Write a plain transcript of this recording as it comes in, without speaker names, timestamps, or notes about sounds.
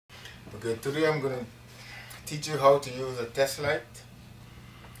Okay, today I'm going to teach you how to use a test light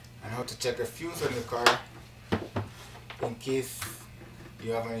and how to check a fuse on your car in case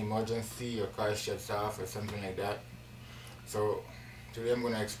you have an emergency, your car shuts off or something like that. So today I'm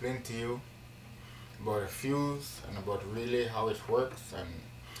going to explain to you about a fuse and about relay, how it works, and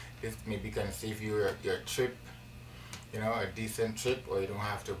this maybe can save you your trip, a decent trip, or you don't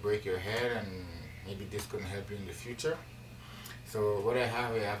have to break your head, and maybe this can help you in the future. So what I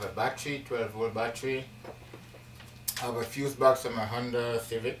have a battery, 12-volt battery. I have a fuse box on my Honda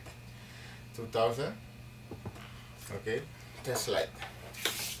Civic 2000. Okay, test light.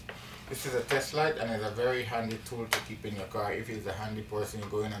 This is a test light, and it's a very handy tool to keep in your car. If it's a handy person, you're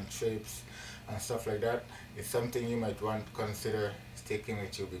going on trips and stuff like that, it's something you might want to consider taking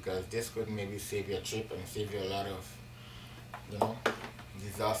with you, because this could maybe save your trip and save you a lot of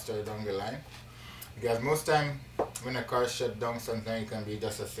disaster down the line. Because most time when a car shut down, sometimes it can be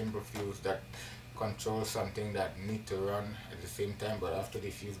just a simple fuse that controls something that need to run at the same time, but after the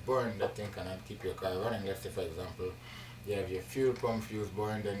fuse burn, that thing cannot keep your car running. Let's say, for example, you have your fuel pump fuse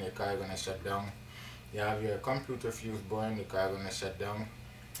burn, then your car gonna shut down. You have your computer fuse burn, your car gonna shut down.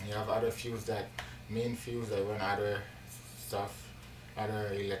 And you have other fuse, that main fuse that run other stuff,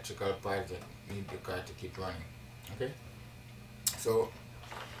 other electrical parts that need the car to keep running. Okay, so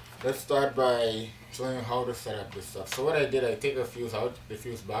let's start by showing you how to set up this stuff. So what I did, I take a fuse out, the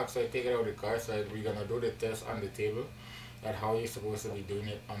fuse box, so I take it out of the car. So we're gonna do the test on the table at how you're supposed to be doing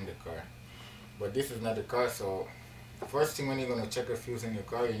it on the car. But this is not the car, so first thing when you're gonna check a fuse in your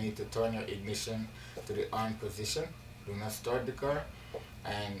car, you need to turn your ignition to the on position. Do not start the car,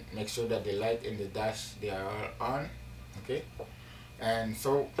 and make sure that the light in the dash, they are all on. Okay, and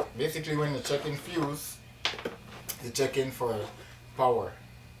so basically when you're checking fuse, you're checking for power.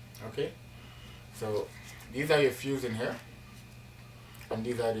 Okay, so these are your fuse in here, and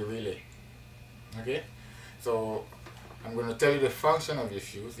these are the relay. Okay, so I'm going to tell you the function of your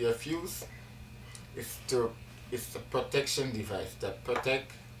fuse. Your fuse is a protection device that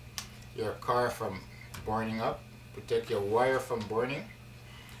protect your car from burning up, protect your wire from burning.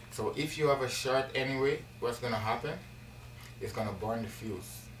 So if you have a short anyway, what's going to happen? It's going to burn the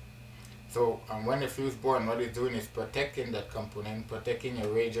fuse. So when the fuse burn, what it's doing is protecting that component, protecting your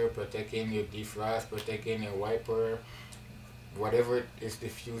radiator, protecting your defrost, protecting your wiper, whatever it is the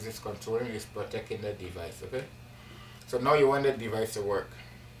fuse is controlling, is protecting that device. Okay, so now you want that device to work,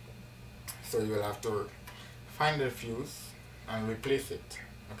 so you will have to find the fuse and replace it.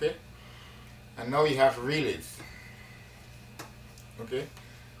 Okay, and now you have relays. Okay,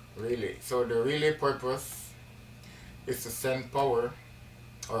 relay. So the relay purpose is to send power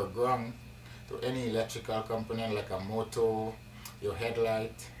or ground to any electrical component, like a motor, your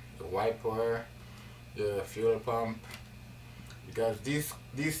headlight, your wiper, your fuel pump, because these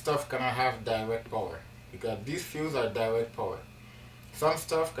stuff cannot have direct power, because these fuses are direct power. Some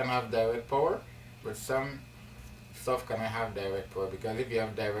stuff can have direct power, but some stuff cannot have direct power, because if you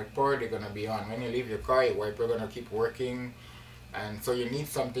have direct power, they're gonna be on. When you leave your car, your wiper gonna keep working, and so you need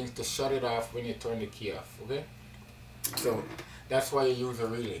something to shut it off when you turn the key off. Okay, so that's why you use a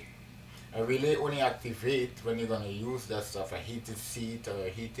relay. A relay only activates when you're going to use that stuff, a heated seat or a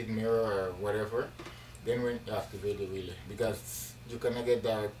heated mirror or whatever. Then when you activate the relay, because you cannot get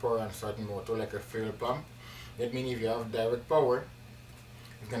direct power on certain motor, like a fuel pump. That means if you have direct power,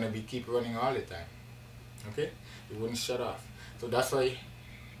 it's going to keep running all the time. Okay, it wouldn't shut off. So that's why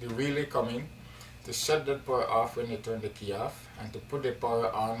the relay come in to shut that power off when you turn the key off, and to put the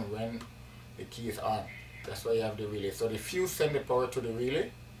power on when the key is on. That's why you have the relay. So the fuse send the power to the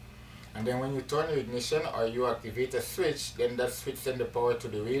relay, and then when you turn your ignition or you activate a switch, then that switch send the power to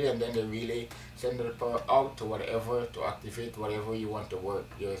the relay, and then the relay send the power out to whatever, to activate whatever you want to work.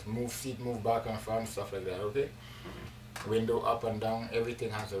 Just move seat, move back and front, stuff like that. Okay, window up and down, everything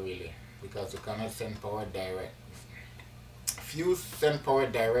has a relay, because you cannot send power direct. Fuse send power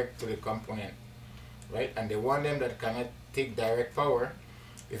direct to the component, right? And the one them that cannot take direct power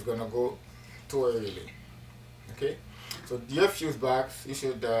is gonna go to a relay. Okay, so your fuse box, you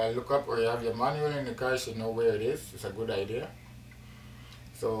should look up, or you have your manual in the car, you should know where it is. It's a good idea.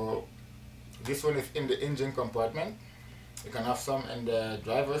 So this one is in the engine compartment. You can have some in the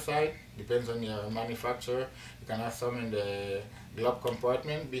driver's side, depends on your manufacturer. You can have some in the glove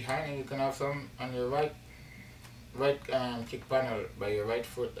compartment behind, and you can have some on your right kick panel by your right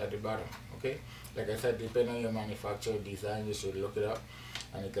foot at the bottom. Okay, like I said, depending on your manufacturer design, you should look it up,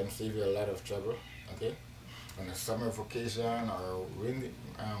 and it can save you a lot of trouble. Okay, on a summer vacation or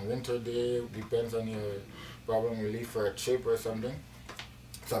winter day, depends on your problem. You leave for a trip or something,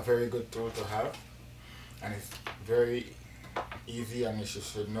 it's a very good tool to have, and it's very easy and you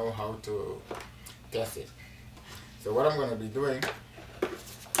should know how to test it. So what I'm going to be doing,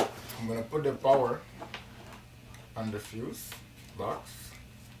 I'm going to put the power on the fuse box.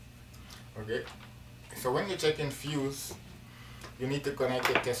 Okay, so when you're checking fuse, you need to connect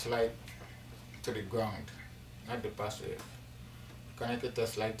the test light to the ground, not the positive. Connect the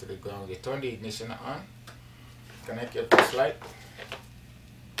test light to the ground. You turn the ignition on, connect your test light.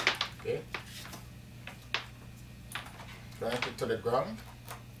 Okay, connect it to the ground.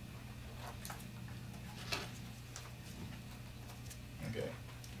 Okay,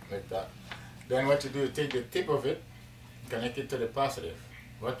 like that. Then what you do, you take the tip of it, connect it to the positive.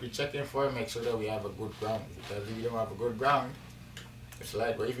 What we're checking for, make sure that we have a good ground, because if you don't have a good ground, it's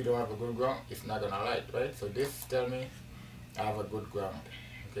light, but if you don't have a good ground, it's not gonna light, right? So this tell me I have a good ground.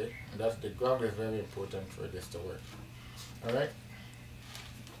 Okay, and that's the ground is very important for this to work. All right,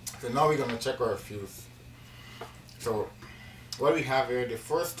 so now we're gonna check our fuse. So what we have here, the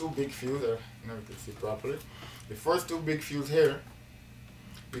first two big fuses, now we can see properly, the first two big fuses here,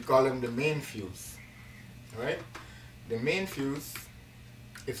 we call them the main fuse. All right, the main fuse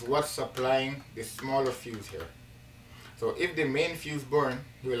is what's supplying the smaller fuse here. So if the main fuse burn,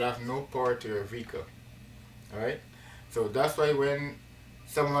 you will have no power to your vehicle. Alright? So that's why when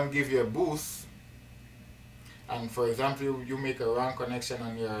someone gives you a boost, and for example you make a wrong connection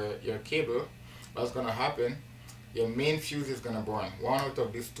on your cable, what's going to happen, your main fuse is going to burn. One out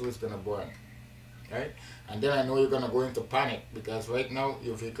of these two is going to burn. Right? And then I know you're going to go into panic, because right now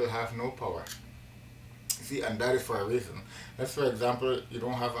your vehicle have no power. See, and that is for a reason. Let's, for example, you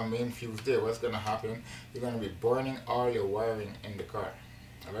don't have a main fuse there. What's going to happen? You're going to be burning all your wiring in the car.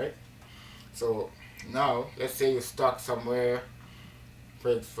 Alright? So now, let's say you're stuck somewhere.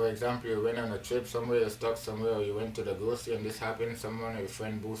 For example, you went on a trip somewhere, you're stuck somewhere, or you went to the grocery and this happened, someone or your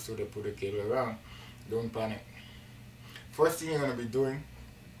friend boosted, they put the cable around. Don't panic. First thing you're going to be doing,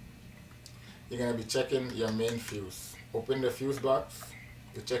 you're going to be checking your main fuse. Open the fuse box.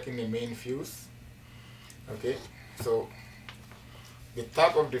 You're checking the main fuse. Okay, so the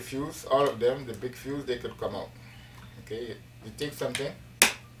top of the fuse, all of them, the big fuse, they could come out. Okay, you take something,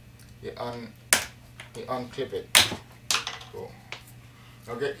 you unclip it. Cool.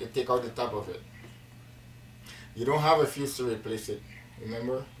 Okay, you take out the top of it. You don't have a fuse to replace it.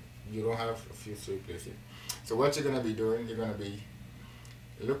 Remember, you don't have a fuse to replace it. So what you're gonna be doing, you're gonna be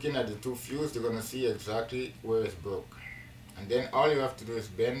looking at the two fuses. You're gonna see exactly where it's broke, and then all you have to do is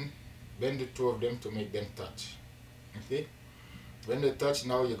bend the two of them to make them touch. Okay, when they touch,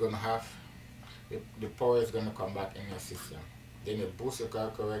 now you're gonna have the power is gonna come back in your system. Then you boost your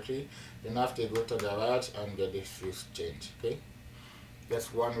car correctly. Then after you go to the garage and get the fuse changed. Okay,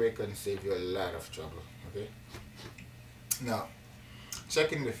 that's one way can save you a lot of trouble. Okay, now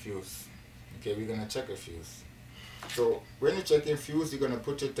checking the fuse. Okay, we're gonna check a fuse. So when you're checking fuse, you're gonna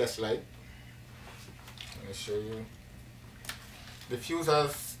put your test light. Let me show you. The fuse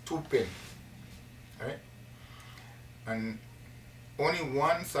has 2 pins, right? And only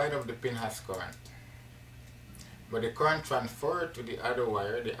one side of the pin has current. But the current transferred to the other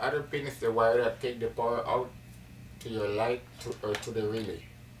wire. The other pin is the wire that take the power out to your light or to the relay.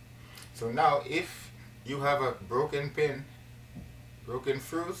 So now if you have a broken pin, broken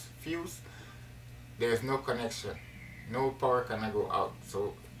fuse, there's no connection. No power cannot go out.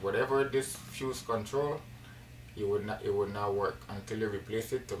 So whatever this fuse control, it would not work until you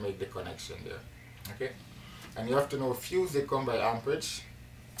replace it to make the connection there. Okay, and you have to know fuse, they come by amperage.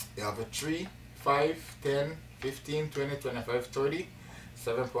 You have a 3, 5, 10, 15, 20, 25, 30,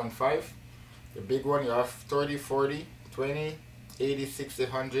 7.5. The big one you have 30, 40, 20, 80, 60,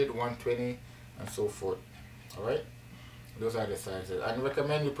 100, 120, and so forth. Alright, those are the sizes. I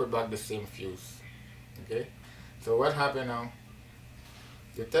recommend you put back the same fuse. Okay, so what happened now,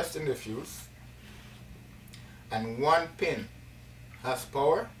 you're testing the fuse and one pin has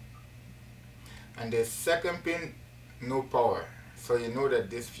power and the second pin no power, so you know that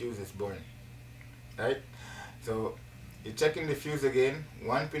this fuse is burning. Right, so you're checking the fuse again.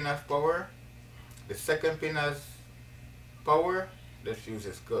 One pin has power, the second pin has power, the fuse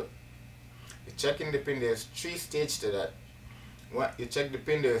is good. You're checking the pin, there's 3 stages to that. You check the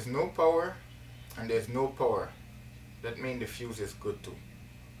pin, there's no power and there's no power. That means the fuse is good too,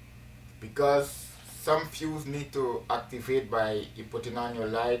 because some fuse need to activate by you putting on your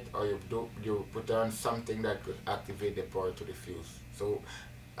light, or you put on something that could activate the power to the fuse. So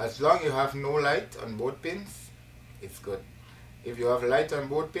as long as you have no light on both pins, it's good. If you have light on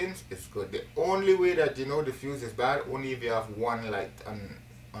both pins, it's good. The only way that you know the fuse is bad, only if you have one light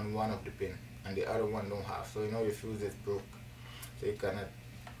on one of the pin and the other one don't have. So you know your fuse is broke. So you cannot,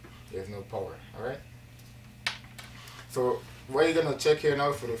 there's no power. Alright? So what you're gonna check here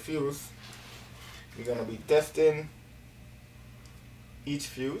now for the fuse, you're gonna be testing each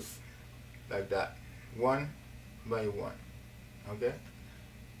fuse like that, one by one. Okay,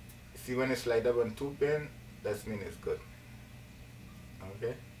 see when it's light up on 2 pin, that means it's good.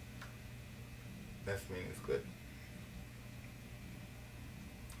 Okay, that means it's good.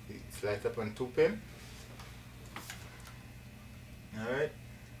 It's light up on 2 pin. Alright,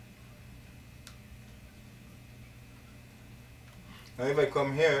 now if I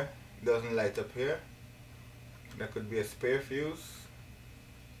come here, it doesn't light up here. That could be a spare fuse.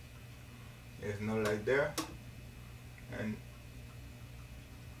 There's no light there, and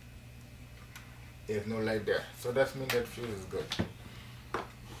there's no light there. So that means that fuse is good.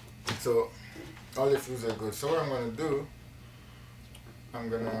 So all the fuses are good. So what I'm gonna do, I'm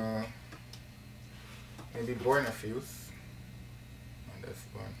gonna maybe burn a fuse, and that's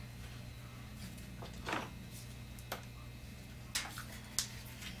one.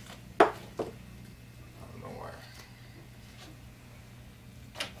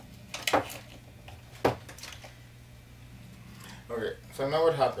 Okay, so now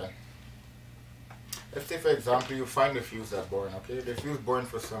what happened? Let's say for example you find the fuse that burn, okay? The fuse burn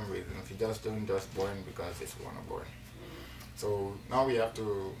for some reason. If it just don't just burn because it's wanna burn. So now we have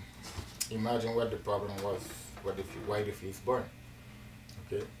to imagine what the problem was, why the fuse burn.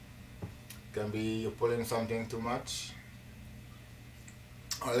 Okay? It can be you're pulling something too much.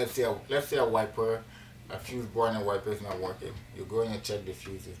 Or let's say a wiper, a fuse burn, a wiper is not working. You go and you check the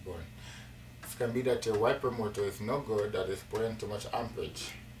fuse is burn. It can be that your wiper motor is no good, that is pulling too much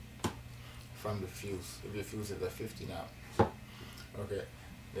amperage from the fuse, if the fuse is a 50 now. Okay,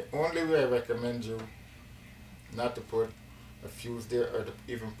 the only way I recommend you not to put a fuse there, or to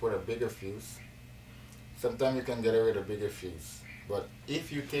even put a bigger fuse, sometimes you can get away with a bigger fuse, but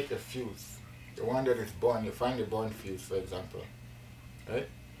if you take a fuse, the one that is burn, you find the burn fuse for example, right,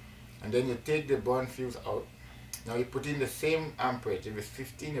 and then you take the burn fuse out, now you put in the same amperage. If it's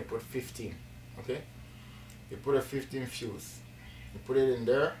 15, you put 15, okay, you put a 15 fuse, you put it in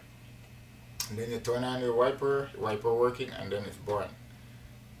there, and then you turn on your wiper, working, and then it's burn.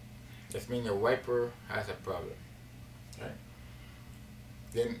 That means your wiper has a problem, right?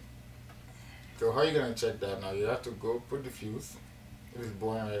 Then, so how are you gonna check that now? You have to go put the fuse. It is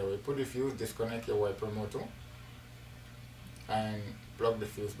burn right away. Put the fuse, disconnect your wiper motor, and plug the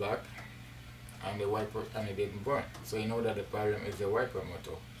fuse back, and the wiper, and it didn't burn. So you know that the problem is the wiper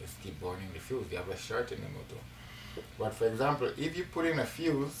motor. Just keep burning the fuse. You have a short in the motor. But for example, if you put in a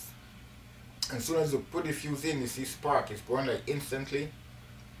fuse, as soon as you put the fuse in, you see spark, it's born like instantly.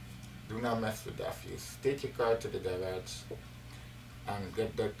 Do not mess with that fuse. Take your car to the garage and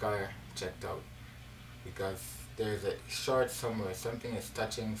get that car checked out, because there's a short somewhere, something is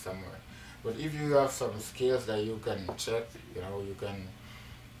touching somewhere. But if you have some scales that you can check, you know, you can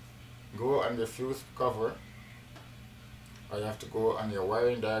go on the fuse cover, or you have to go on your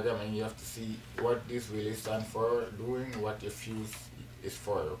wiring diagram and you have to see what this really stands for, doing what your fuse is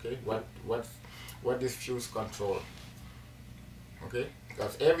for, okay? What this fuse control, okay?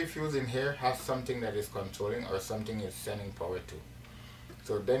 Because every fuse in here has something that is controlling or something is sending power to.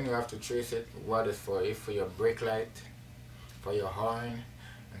 So then you have to trace it, what is for, if for your brake light, for your horn,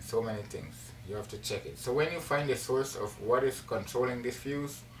 and so many things. You have to check it. So when you find the source of what is controlling this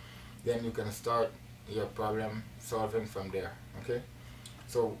fuse, then you can start your problem solving from there, okay?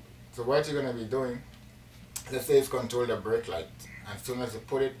 So what you're gonna be doing, let's say it's control the brake light. As soon as you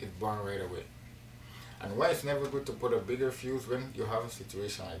put it, it's burn right away. And why it's never good to put a bigger fuse when you have a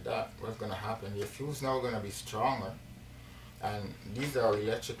situation like that? What's going to happen? Your fuse now going to be stronger, and these are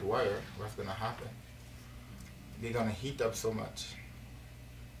electric wire. What's going to happen? They're going to heat up so much,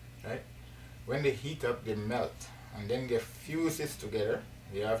 right? When they heat up, they melt, and then they fuses together.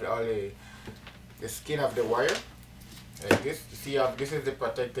 You have all the skin of the wire, like this. You see, this is the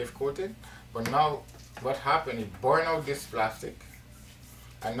protective coating, but now what happened? It burned out this plastic.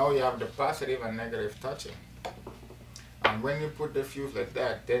 And now you have the positive and negative touching. And when you put the fuse like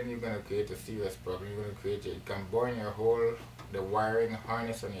that, then you're going to create a serious problem. You're going to create, it can burn your whole, the wiring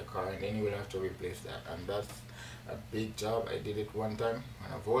harness on your car, and then you will have to replace that. And that's a big job. I did it one time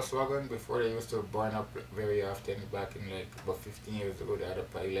on a Volkswagen. Before, they used to burn up very often. Back in like about 15 years ago, they had an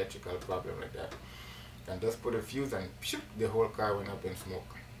electrical problem like that. And just put a fuse and pshoo, the whole car went up in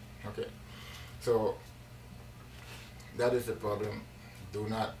smoke. Okay, so that is the problem. Do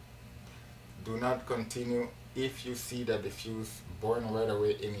not continue if you see that the fuse burn right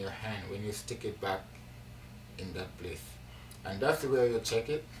away in your hand when you stick it back in that place. And that's the way you check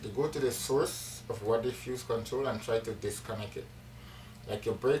it. You go to the source of what the fuse control and try to disconnect it. Like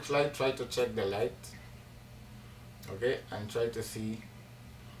your brake light, try to check the light. Okay, and try to see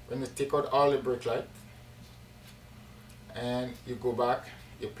when you take out all the brake light and you go back,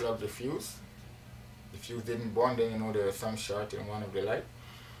 you plug the fuse. The fuse didn't burn, then you know there was some short in one of the light,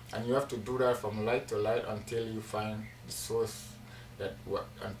 and you have to do that from light to light until you find the source that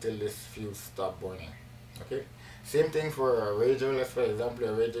until this fuse stop burning. Okay, same thing for a radio. Let's for example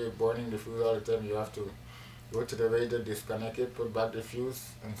a radio burning the fuse all the time. You have to go to the radio, disconnect it, put back the fuse,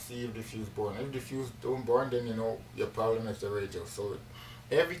 and see if the fuse burn. If the fuse don't burn, then you know your problem is the radio. So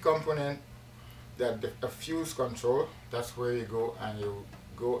every component that a fuse control, that's where you go and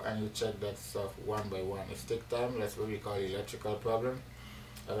you check that stuff one by one. It takes time. That's what we call electrical problem.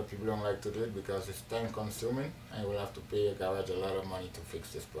 Other people don't like to do it because it's time consuming, and you will have to pay a garage a lot of money to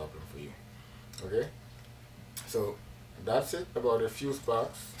fix this problem for you. Okay, so that's it about the fuse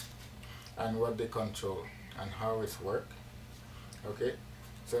box and what they control and how it's work. Okay,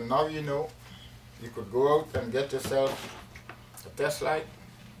 so now you know you could go out and get yourself a test light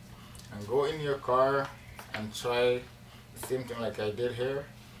and go in your car and try the same thing like I did here,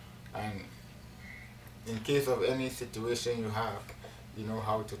 and in case of any situation you have, you know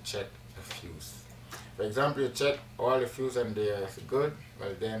how to check a fuse. For example, you check all the fuse and they are good,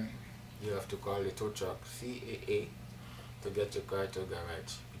 well then you have to call the tow truck CAA to get your car to a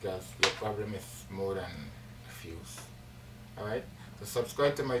garage, because your problem is more than a fuse. Alright, so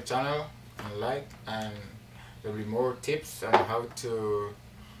subscribe to my channel and like, and there will be more tips on how to